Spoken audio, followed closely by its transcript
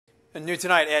And new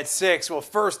tonight at 6. Well,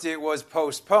 first it was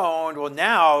postponed. Well,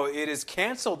 now it is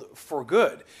canceled for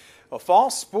good. Well, fall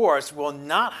sports will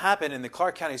not happen in the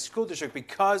Clark County School District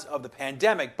because of the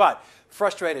pandemic, but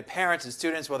frustrated parents and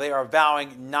students, well, they are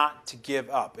vowing not to give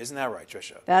up. Isn't that right,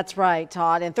 Tricia? That's right,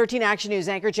 Todd. And 13 Action News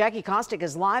anchor Jackie Kostek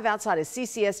is live outside of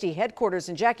CCSD headquarters.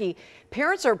 And Jackie,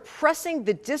 parents are pressing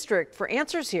the district for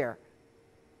answers here.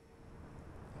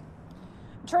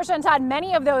 Tricia and Todd,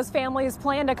 many of those families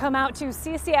plan to come out to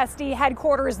CCSD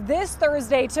headquarters this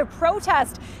Thursday to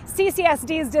protest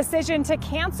CCSD's decision to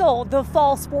cancel the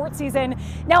fall sports season.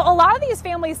 Now, a lot of these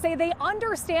families say they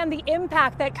understand the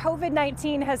impact that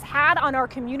COVID-19 has had on our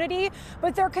community,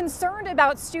 but they're concerned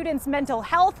about students' mental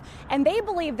health, and they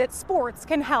believe that sports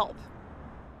can help.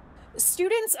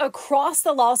 Students across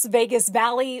the Las Vegas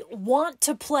Valley want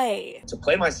to play. To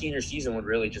play my senior season would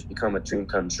really just become a dream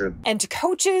come true. And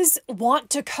coaches want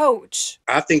to coach.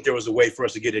 I think there was a way for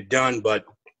us to get it done, but,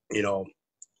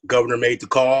 governor made the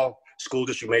call. School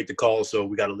district made the call, so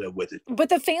we got to live with it. But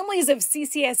the families of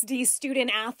CCSD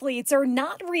student athletes are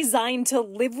not resigned to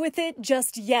live with it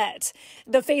just yet.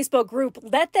 The Facebook group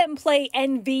Let Them Play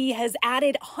NV has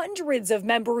added hundreds of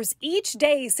members each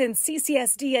day since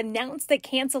CCSD announced the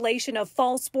cancellation of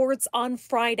fall sports on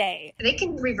Friday. They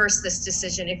can reverse this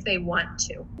decision if they want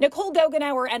to. Nicole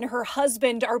Dogenauer and her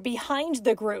husband are behind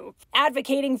the group,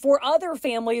 advocating for other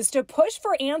families to push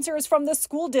for answers from the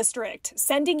school district,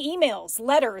 sending emails,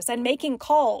 letters, and making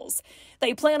calls.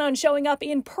 They plan on showing up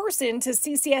in person to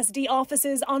CCSD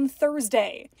offices on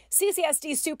Thursday.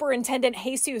 CCSD Superintendent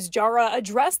Jesus Jara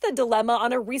addressed the dilemma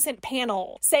on a recent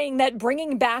panel, saying that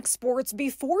bringing back sports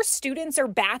before students are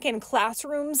back in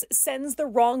classrooms sends the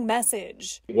wrong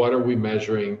message. What are we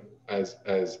measuring as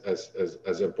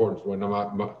important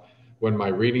when my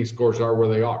reading scores are where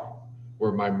they are,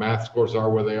 where my math scores are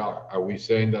where they are? Are we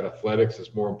saying that athletics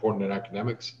is more important than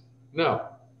academics? No.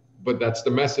 But that's the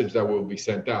message that will be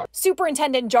sent out.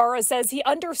 Superintendent Jara says he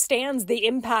understands the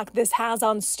impact this has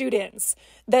on students,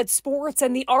 that sports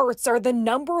and the arts are the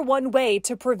 #1 way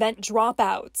to prevent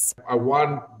dropouts. I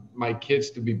want my kids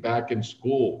to be back in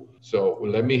school. So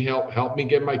let me help me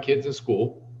get my kids in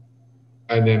school.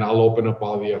 And then I'll open up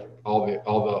all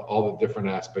the different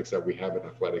aspects that we have in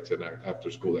athletics and after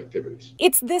school activities.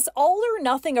 It's this all or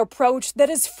nothing approach that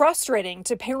is frustrating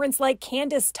to parents like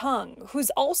Candace Tung,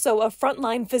 who's also a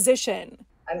frontline physician.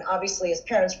 And obviously as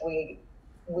parents, we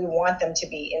want them to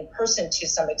be in person to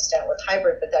some extent with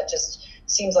hybrid, but that just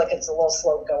seems like it's a little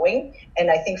slow going. And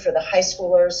I think for the high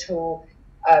schoolers who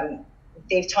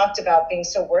they've talked about being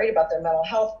so worried about their mental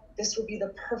health, this would be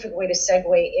the perfect way to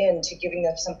segue into giving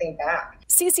them something back.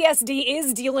 CCSD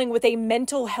is dealing with a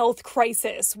mental health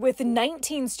crisis, with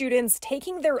 19 students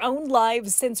taking their own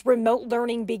lives since remote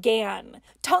learning began.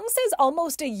 Tung says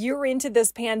almost a year into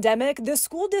this pandemic, the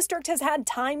school district has had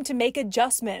time to make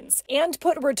adjustments and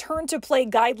put return to play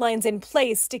guidelines in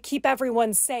place to keep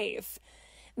everyone safe.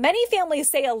 Many families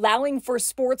say allowing for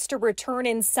sports to return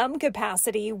in some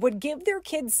capacity would give their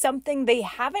kids something they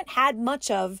haven't had much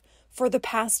of for the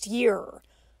past year: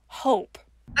 hope.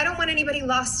 I don't want anybody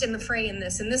lost in the fray in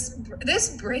this, and this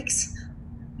breaks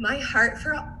my heart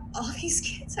for all these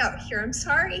kids out here. I'm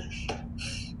sorry,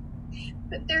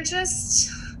 but they're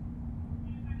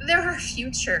our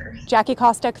future. Jackie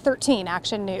Kostek, 13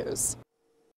 Action News.